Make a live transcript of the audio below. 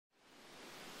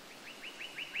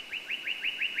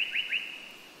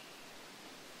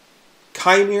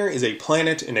Kaimere is a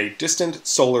planet in a distant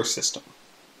solar system.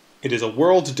 It is a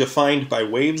world defined by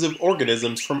waves of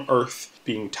organisms from Earth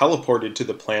being teleported to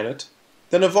the planet,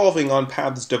 then evolving on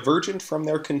paths divergent from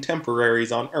their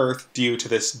contemporaries on Earth due to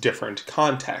this different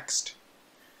context.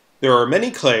 There are many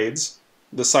clades,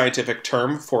 the scientific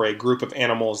term for a group of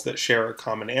animals that share a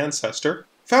common ancestor,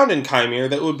 found in Kaimere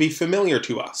that would be familiar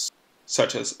to us,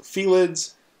 such as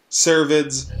felids,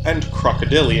 cervids, and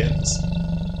crocodilians.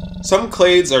 Some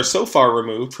clades are so far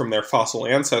removed from their fossil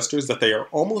ancestors that they are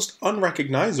almost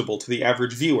unrecognizable to the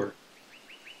average viewer.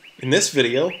 In this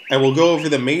video, I will go over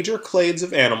the major clades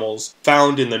of animals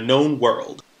found in the known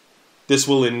world. This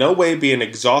will in no way be an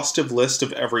exhaustive list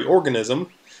of every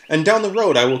organism, and down the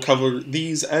road I will cover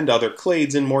these and other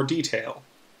clades in more detail.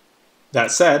 That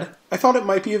said, I thought it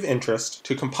might be of interest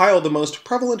to compile the most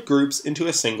prevalent groups into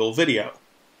a single video.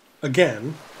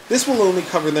 Again, this will only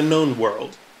cover the known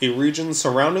world, a region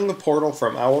surrounding the portal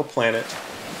from our planet,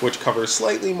 which covers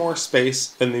slightly more space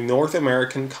than the North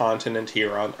American continent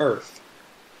here on Earth.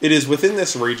 It is within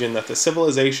this region that the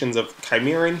civilizations of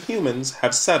Chimeran humans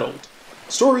have settled.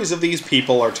 Stories of these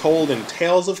people are told in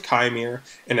Tales of Kaimere,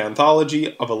 an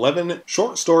anthology of 11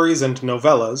 short stories and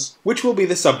novellas, which will be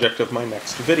the subject of my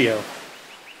next video.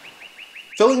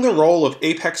 Filling the role of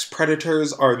apex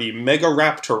predators are the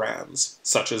megaraptorans,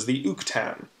 such as the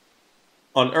Uctan.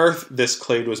 On Earth, this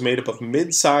clade was made up of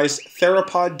mid-sized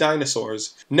theropod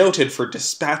dinosaurs, noted for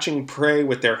dispatching prey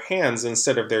with their hands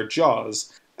instead of their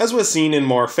jaws, as was seen in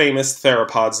more famous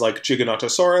theropods like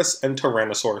Giganotosaurus and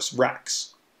Tyrannosaurus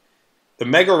rex. The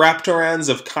megaraptorans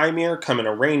of Kaimere come in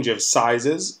a range of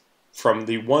sizes, from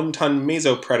the 1-ton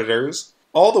mesopredators,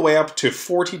 all the way up to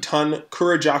 40-ton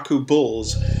Kurajaku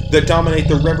bulls that dominate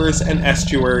the rivers and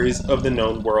estuaries of the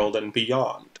known world and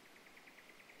beyond.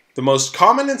 The most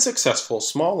common and successful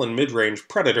small and mid-range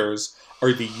predators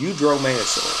are the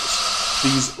Eudromacosaurs.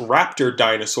 These raptor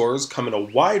dinosaurs come in a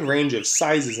wide range of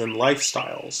sizes and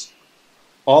lifestyles.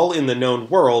 All in the known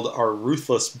world are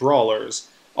ruthless brawlers,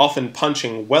 often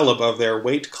punching well above their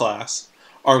weight class,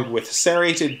 armed with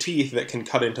serrated teeth that can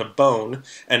cut into bone,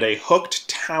 and a hooked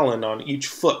talon on each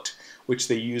foot, which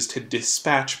they use to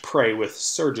dispatch prey with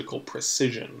surgical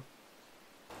precision.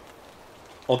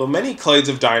 Although many clades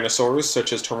of dinosaurs,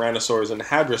 such as tyrannosaurs and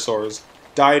hadrosaurs,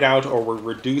 died out or were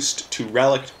reduced to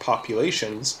relict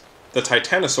populations, the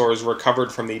titanosaurs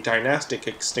recovered from the dynastic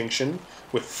extinction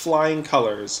with flying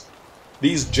colors.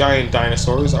 These giant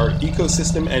dinosaurs are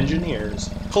ecosystem engineers,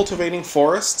 cultivating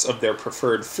forests of their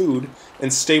preferred food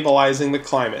and stabilizing the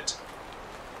climate.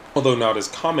 Although not as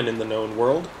common in the known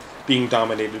world, being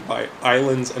dominated by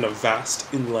islands and a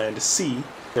vast inland sea,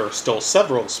 there are still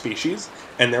several species,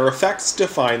 and their effects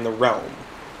define the realm.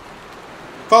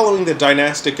 Following the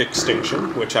dynastic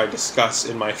extinction, which I discuss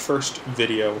in my first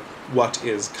video, What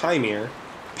is Kaimere?,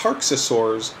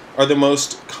 Parksosaurs are the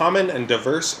most common and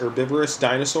diverse herbivorous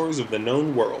dinosaurs of the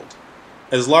known world.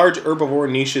 As large herbivore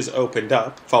niches opened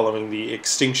up, following the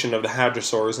extinction of the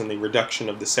hadrosaurs and the reduction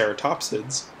of the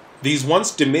ceratopsids, these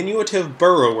once diminutive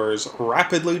burrowers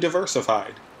rapidly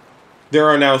diversified. There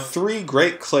are now 3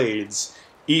 great clades,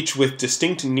 each with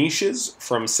distinct niches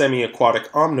from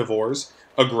semi-aquatic omnivores,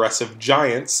 aggressive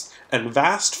giants, and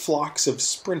vast flocks of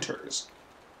sprinters.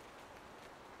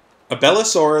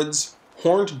 Abelisaurids,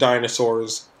 horned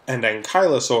dinosaurs, and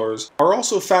ankylosaurs are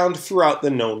also found throughout the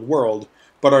known world,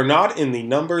 but are not in the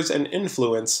numbers and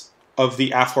influence of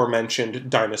the aforementioned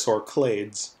dinosaur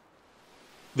clades.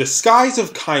 The skies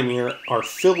of Kaimere are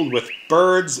filled with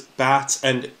birds, bats,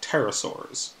 and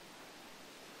pterosaurs.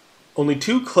 Only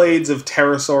 2 clades of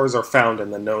pterosaurs are found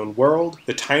in the known world,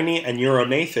 the tiny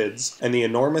Anuronathids and the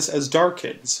enormous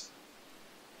Asdarchids.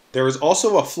 There is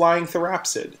also a flying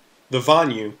therapsid, the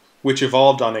Vanu, which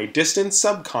evolved on a distant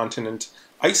subcontinent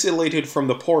isolated from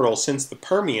the portal since the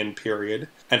Permian period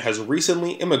and has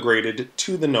recently immigrated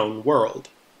to the known world.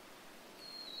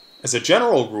 As a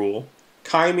general rule,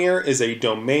 Kaimere is a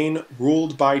domain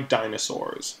ruled by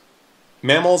dinosaurs.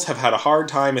 Mammals have had a hard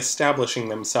time establishing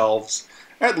themselves,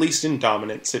 at least in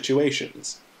dominant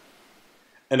situations.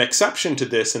 An exception to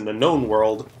this in the known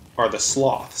world are the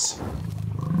sloths.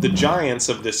 The giants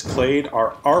of this clade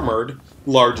are armored,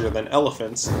 larger than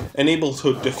elephants, and able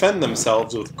to defend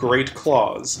themselves with great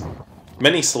claws.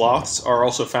 Many sloths are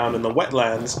also found in the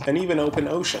wetlands and even open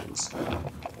oceans.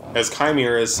 As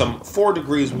Kaimere is some 4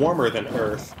 degrees warmer than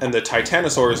Earth, and the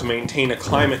titanosaurs maintain a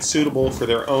climate suitable for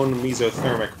their own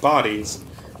mesothermic bodies,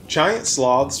 giant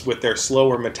sloths with their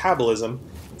slower metabolism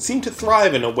seem to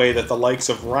thrive in a way that the likes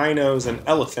of rhinos and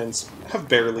elephants have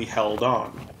barely held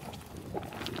on.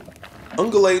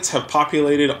 Ungulates have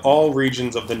populated all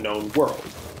regions of the known world.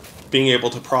 Being able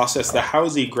to process the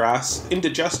housey grass,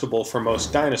 indigestible for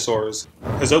most dinosaurs,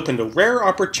 has opened a rare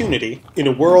opportunity in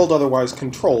a world otherwise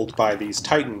controlled by these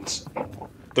titans.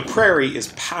 The prairie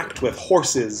is packed with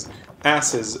horses,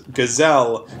 asses,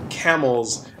 gazelle,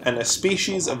 camels, and a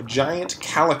species of giant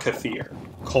calicothere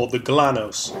called the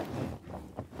glanos.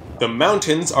 The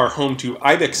mountains are home to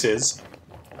ibexes,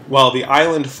 while the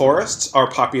island forests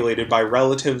are populated by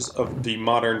relatives of the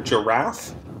modern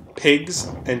giraffe, pigs,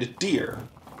 and deer.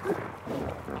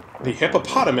 The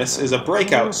hippopotamus is a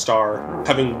breakout star,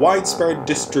 having widespread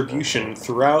distribution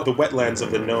throughout the wetlands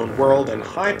of the known world and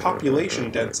high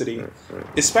population density,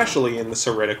 especially in the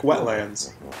Siritic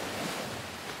wetlands.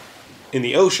 In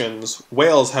the oceans,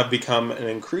 whales have become an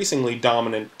increasingly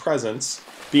dominant presence,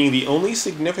 being the only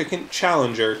significant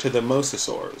challenger to the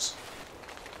mosasaurs.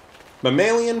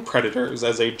 Mammalian predators,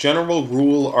 as a general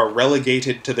rule, are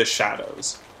relegated to the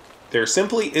shadows. There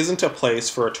simply isn't a place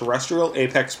for a terrestrial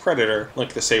apex predator,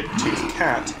 like the saber-toothed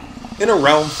cat, in a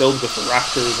realm filled with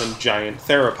raptors and giant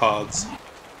theropods.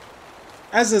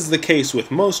 As is the case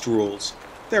with most rules,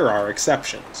 there are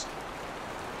exceptions.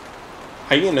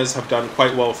 Hyenas have done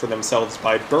quite well for themselves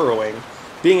by burrowing,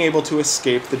 being able to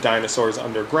escape the dinosaurs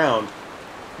underground,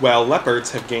 while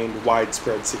leopards have gained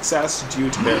widespread success due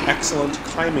to their excellent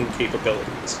climbing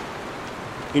capabilities.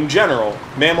 In general,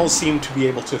 mammals seem to be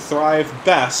able to thrive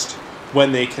best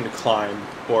when they can climb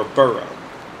or burrow.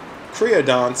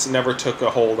 Creodonts never took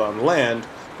a hold on land,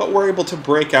 but were able to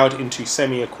break out into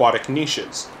semi-aquatic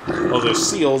niches, although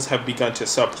seals have begun to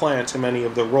supplant many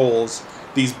of the roles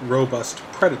these robust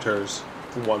predators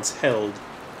once held.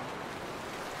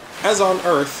 As on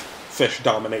Earth, fish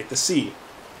dominate the sea.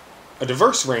 A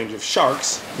diverse range of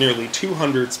sharks, nearly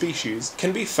 200 species,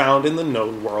 can be found in the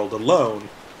known world alone.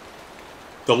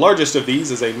 The largest of these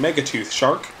is a megatooth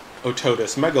shark,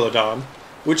 Otodus megalodon,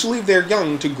 which leave their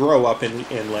young to grow up in the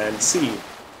inland sea,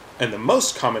 and the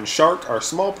most common shark are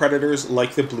small predators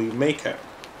like the blue mako.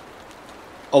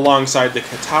 Alongside the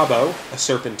catabo, a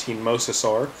serpentine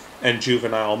mosasaur, and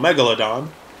juvenile megalodon,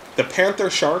 the panther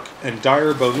shark and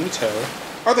dire bonito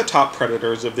are the top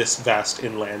predators of this vast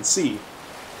inland sea.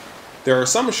 There are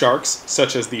some sharks,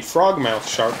 such as the frogmouth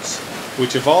sharks,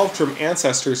 which evolved from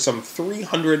ancestors some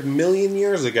 300 million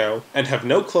years ago and have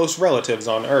no close relatives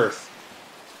on Earth.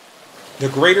 The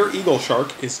greater eagle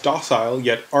shark is docile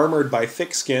yet armored by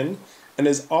thick skin and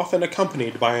is often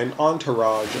accompanied by an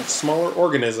entourage of smaller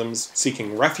organisms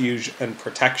seeking refuge and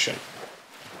protection.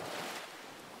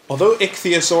 Although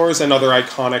ichthyosaurs and other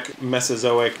iconic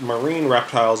Mesozoic marine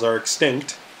reptiles are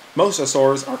extinct,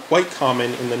 mosasaurs are quite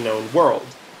common in the known world,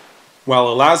 while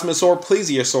elasmosaur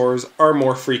plesiosaurs are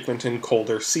more frequent in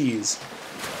colder seas.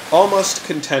 All must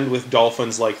contend with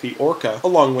dolphins like the orca,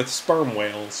 along with sperm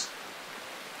whales.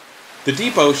 The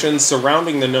deep oceans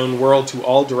surrounding the known world to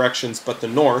all directions but the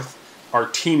north are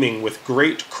teeming with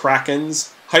great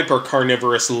krakens,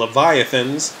 hypercarnivorous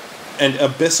leviathans, and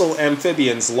abyssal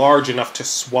amphibians large enough to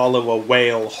swallow a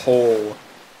whale whole.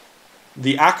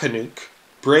 The Akanuk,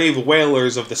 brave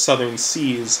whalers of the southern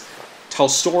seas, tell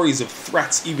stories of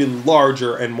threats even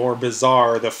larger and more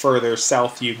bizarre the further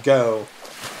south you go.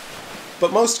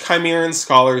 But most Chimeran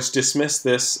scholars dismiss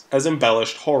this as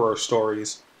embellished horror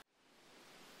stories.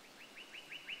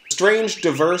 Strange,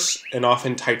 diverse, and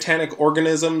often titanic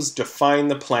organisms define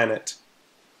the planet.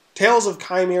 Tales of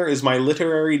Kaimere is my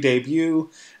literary debut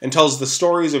and tells the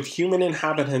stories of human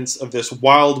inhabitants of this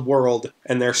wild world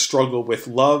and their struggle with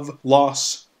love,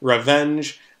 loss,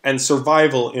 revenge, and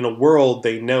survival in a world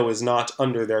they know is not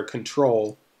under their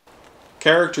control.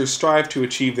 Characters strive to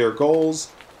achieve their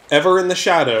goals, ever in the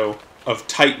shadow of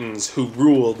titans who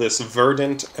rule this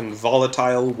verdant and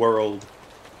volatile world.